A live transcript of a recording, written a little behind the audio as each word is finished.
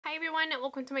Hi everyone,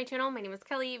 welcome to my channel. My name is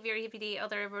Kelly. Very happy day out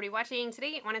there, everybody watching.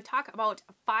 Today I want to talk about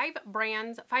 5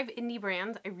 indie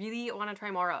brands I really want to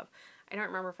try more of. I don't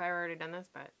remember if I've already done this,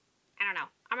 but I don't know.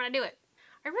 I'm going to do it.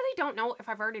 I really don't know if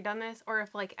I've already done this or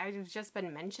if I've just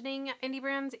been mentioning indie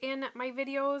brands in my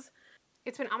videos.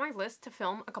 It's been on my list to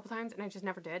film a couple times and I just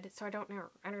never did. So I don't know.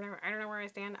 I don't know where I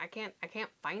stand. I can't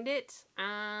find it.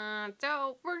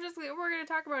 So we're going to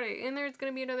talk about it and there's going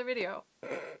to be another video.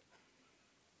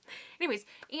 Anyways,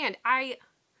 and I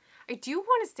do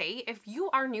want to say, if you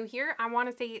are new here, I want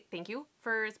to say thank you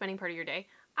for spending part of your day.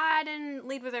 I didn't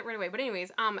lead with it right away, but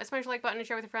anyways, smash the like button,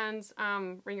 share with your friends,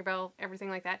 ring your bell, everything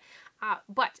like that.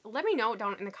 But let me know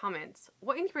down in the comments,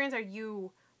 what indie brands are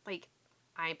you,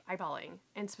 eyeballing,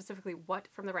 and specifically what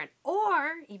from the brand?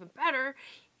 Or, even better,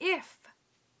 if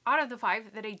out of the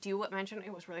 5 that I do mention,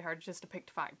 it was really hard just to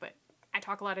pick 5, but I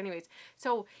talk a lot anyways.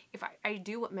 So if I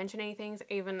do mention anything,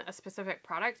 even a specific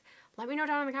product, let me know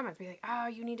down in the comments. Be like, oh,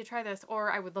 you need to try this.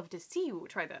 Or I would love to see you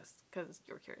try this because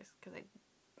you're curious. Because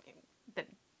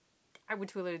I would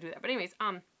totally do that. But anyways,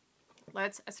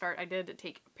 let's start. I did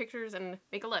take pictures and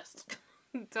make a list.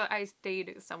 So I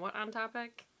stayed somewhat on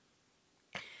topic.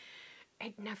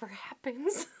 It never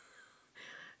happens.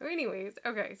 Anyways,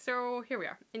 okay, so here we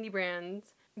are. Indie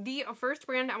brands. The first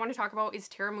brand I want to talk about is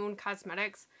Terra Moon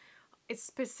Cosmetics. It's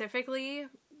specifically,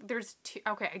 there's two,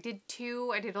 okay, I did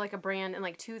like a brand and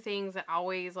like 2 things that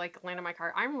always land in my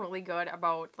cart. I'm really good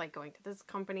about going to this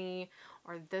company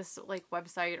or this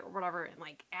website or whatever and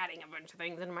adding a bunch of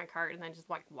things into my cart and then just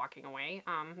walking away.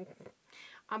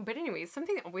 But anyways,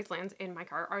 something that always lands in my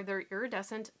cart are their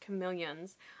iridescent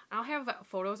chameleons. I'll have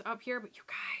photos up here, but you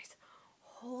guys,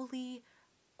 holy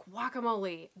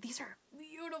guacamole, these are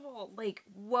beautiful.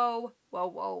 Whoa, whoa,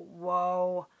 whoa,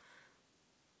 whoa.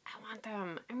 I want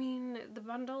them. I mean, the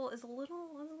bundle is a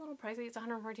little pricey. It's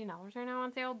 $114 right now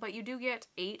on sale, but you do get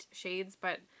 8 shades,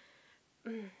 but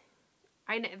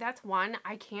that's one.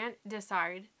 I can't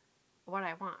decide what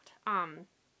I want.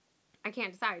 I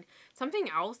can't decide. Something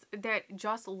else that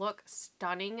just look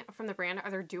stunning from the brand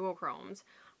are their duochromes.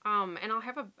 And I'll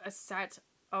have a set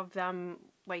of them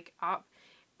up,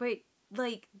 but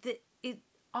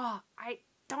I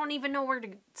don't even know where to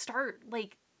start.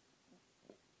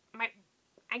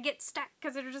 I get stuck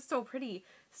because they're just so pretty.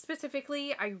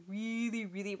 Specifically, I really,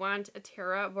 really want a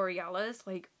Terra Borealis.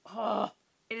 It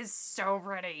is so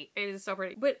pretty. It is so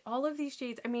pretty. But all of these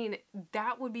shades, I mean,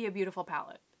 that would be a beautiful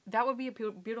palette. That would be a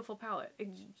beautiful palette.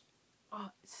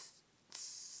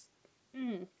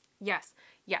 Yes,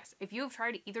 yes. If you have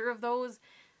tried either of those,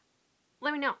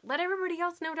 let me know. Let everybody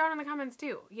else know down in the comments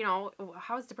too. You know,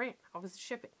 how's the brand? How's the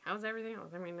shipping? How's everything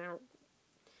else? I mean,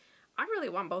 I really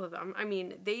want both of them. I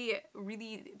mean, they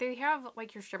have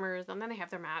your shimmers and then they have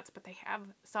their mattes, but they have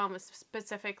some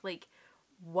specific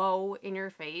whoa in your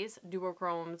face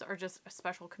duochromes or just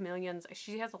special chameleons.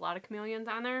 She has a lot of chameleons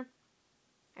on there.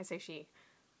 I say she.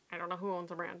 I don't know who owns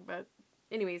the brand, but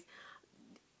anyways,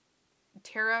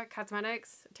 Terra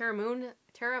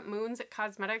Moon's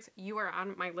Cosmetics, you are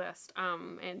on my list.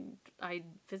 And I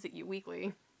visit you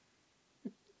weekly.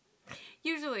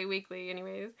 Usually weekly,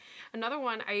 anyways. Another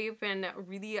one I've been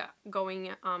really going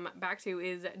back to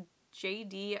is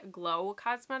JD Glow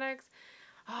Cosmetics.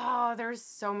 Oh, there's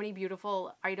so many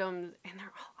beautiful items and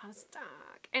they're all out of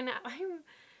stock. And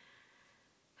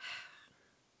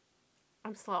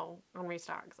I'm slow on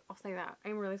restocks. I'll say that.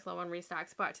 I'm really slow on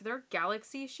restocks. But their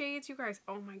Galaxy shades, you guys,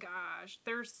 oh my gosh.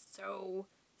 They're so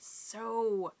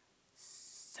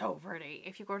pretty.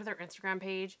 If you go to their Instagram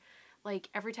page,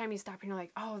 every time you stop and you're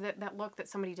like, oh, that look that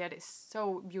somebody did is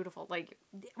so beautiful.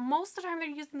 Most of the time they're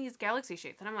using these Galaxy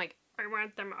shades. And I'm like, I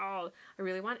want them all. I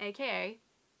really want AKA.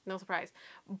 No surprise.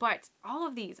 But all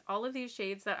of these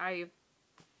shades that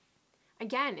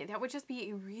again, that would just be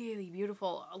a really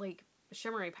beautiful,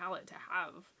 shimmery palette to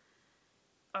have.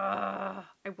 I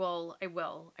will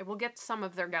get some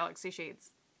of their Galaxy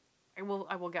shades. I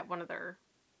will get one of their,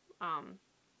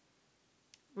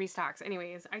 restocks.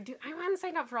 Anyways, I want to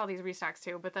sign up for all these restocks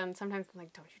too, but then sometimes I'm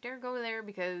like, don't you dare go there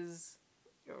because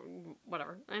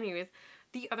whatever. Anyways,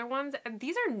 the other ones,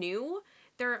 these are new.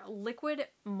 They're liquid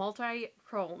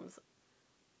multi-chromes.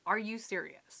 Are you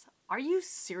serious? Are you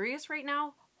serious right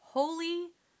now? Holy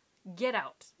get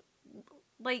out.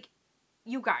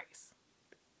 You guys.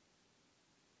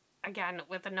 Again,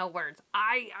 with the no words.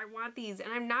 I want these,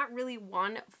 and I'm not really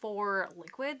one for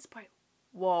liquids, but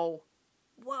whoa.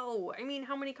 Whoa, I mean,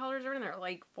 how many colors are in there?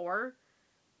 4?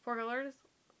 4 colors?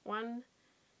 1,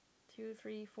 2,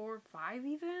 3, 4, 5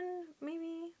 even?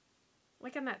 Maybe?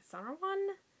 In that summer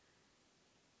one?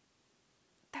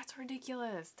 That's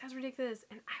ridiculous. That's ridiculous.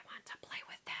 And I want to play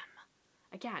with them.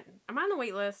 again, I'm on the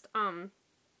wait list,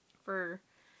 for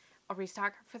a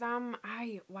restock for them.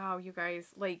 Wow, you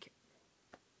guys, like,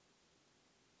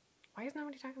 why is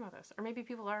nobody talking about this? Or maybe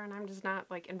people are and I'm just not,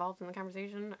 like, involved in the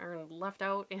conversation or left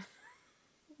out and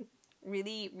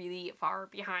really, really far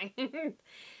behind.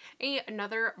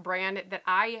 Another brand that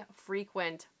I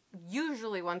frequent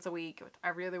usually once a week,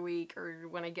 every other week, or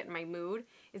when I get in my mood,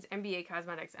 is NBA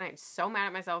Cosmetics. And I'm so mad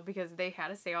at myself because they had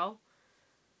a sale.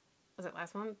 Was it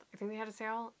last month? I think they had a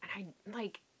sale. And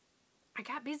I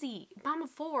got busy. Mom of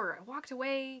 4. I walked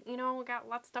away, you know, got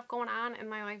lots of stuff going on in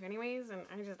my life anyways. And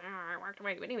I walked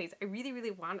away. But anyways, I really,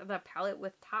 really want the palette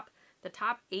with the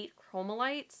top 8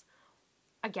 chromolites.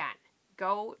 Again,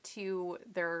 go to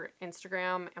their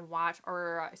Instagram and watch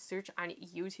or search on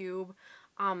YouTube.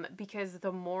 Because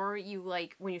the more you,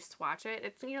 like, when you swatch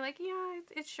it, you're like, yeah,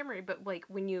 it's shimmery. But, like,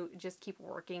 when you just keep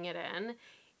working it in,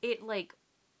 it, like,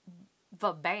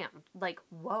 bam, like,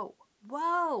 whoa,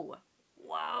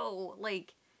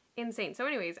 like, insane. So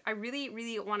anyways, I really,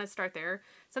 really want to start there.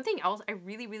 Something else I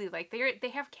really, really like, they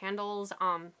have candles,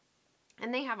 and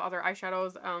they have other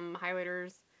eyeshadows,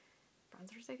 highlighters,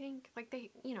 bronzers, I think. Like,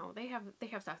 they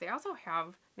have stuff. They also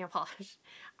have nail polish.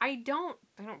 I don't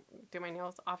do my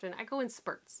nails often. I go in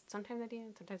spurts. Sometimes I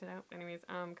do, sometimes I don't. Anyways,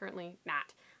 currently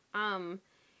not.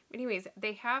 Anyways,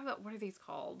 they have, what are these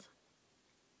called?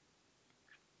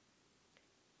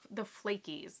 The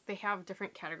flakies. They have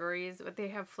different categories, but they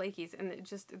have flakies, and it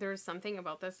just, there's something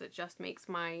about this that just makes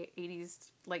my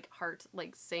 80s, like, heart,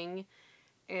 like, sing,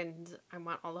 and I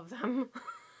want all of them.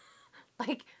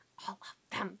 Like, all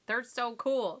of them. They're so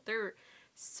cool. They're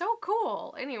so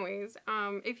cool. Anyways,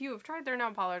 if you have tried their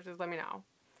nail polishes, let me know.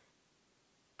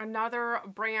 Another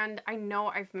brand, I know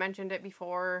I've mentioned it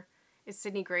before, is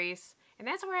Sydney Grace. And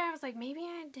that's where I was like, maybe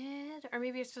I did. Or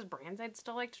maybe it's just brands I'd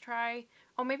still like to try.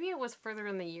 Oh, maybe it was further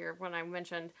in the year when I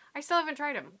mentioned. I still haven't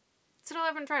tried them.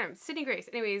 Sydney Grace.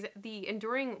 Anyways, the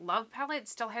Enduring Love palette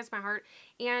still has my heart.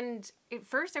 And at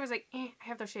first I was like, I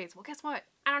have those shades. Well, guess what?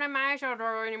 I don't have my eyeshadow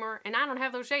drawer anymore. And I don't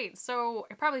have those shades. So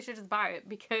I probably should just buy it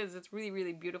because it's really,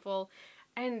 really beautiful.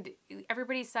 And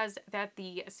everybody says that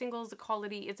the singles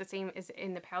quality is the same as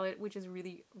in the palette, which is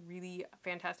really, really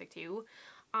fantastic too.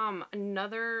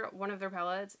 Another one of their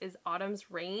palettes is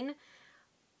Autumn's Rain.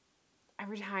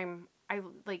 Every time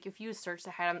if you search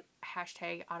the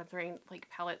hashtag Autumn's Rain, like,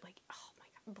 palette, like, oh my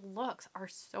god, the looks are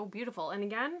so beautiful. And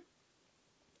again,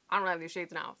 I don't have these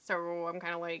shades now, so I'm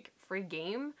kind of like free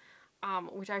game,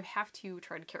 which I have to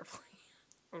tread carefully.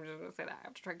 I'm just gonna say that I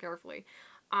have to tread carefully.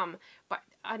 But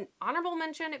an honorable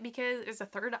mention, because it's a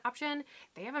third option,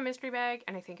 they have a mystery bag,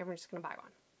 and I think I'm just gonna buy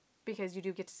one. Because you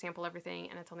do get to sample everything,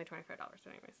 and it's only $25.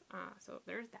 Anyways, so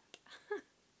there's that.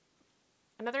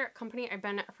 Another company I've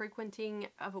been frequenting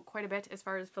quite a bit as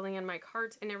far as filling in my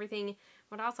cart and everything,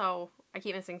 but also I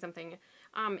keep missing something,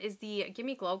 is the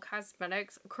Gimme Glow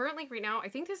Cosmetics. Currently, right now, I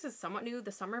think this is somewhat new,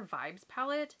 the Summer Vibes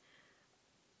palette.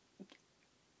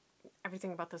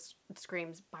 Everything about this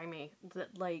screams by me.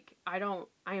 Like, I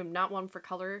am not one for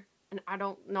color, and I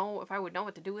don't know if I would know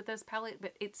what to do with this palette,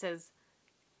 but it says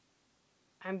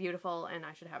I'm beautiful and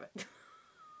I should have it.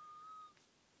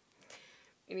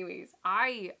 Anyways,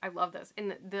 I love this.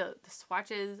 And the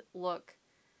swatches look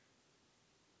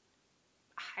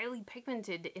highly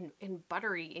pigmented and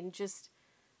buttery and just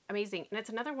amazing. And it's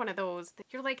another one of those that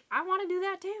you're like, I want to do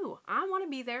that too. I want to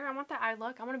be there. I want that eye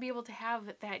look. I want to be able to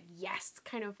have that yes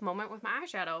kind of moment with my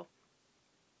eyeshadow.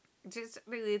 Just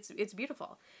really, it's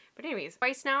beautiful. But anyways,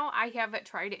 twice now I have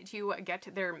tried to get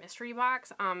their mystery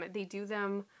box. They do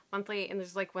them monthly, and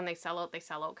there's like when they sell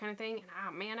out kind of thing. And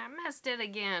oh man, I missed it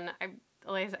again.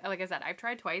 Like I said, I've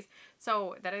tried twice,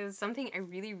 so that is something I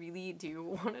really, really do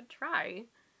want to try.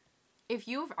 If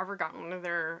you've ever gotten one of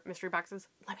their mystery boxes,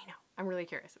 let me know. I'm really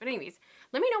curious. But anyways,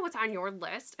 let me know what's on your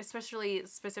list, especially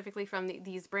specifically from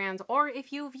these brands, or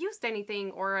if you've used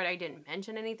anything or I didn't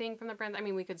mention anything from the brands. I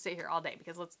mean, we could sit here all day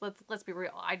because let's be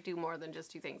real. I do more than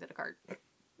just 2 things in a cart.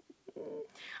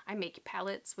 I make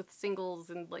palettes with singles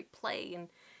and like play, and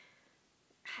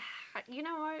you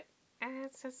know what?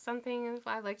 It's just something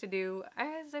I like to do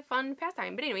as a fun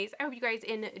pastime. But anyways, I hope you guys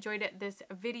enjoyed this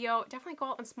video. Definitely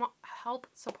go out and help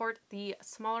support the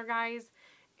smaller guys.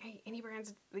 Hey, any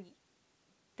brands,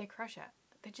 they crush it.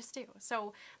 They just do.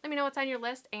 So let me know what's on your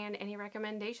list and any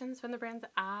recommendations from the brands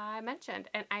I mentioned.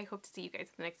 And I hope to see you guys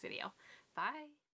in the next video. Bye.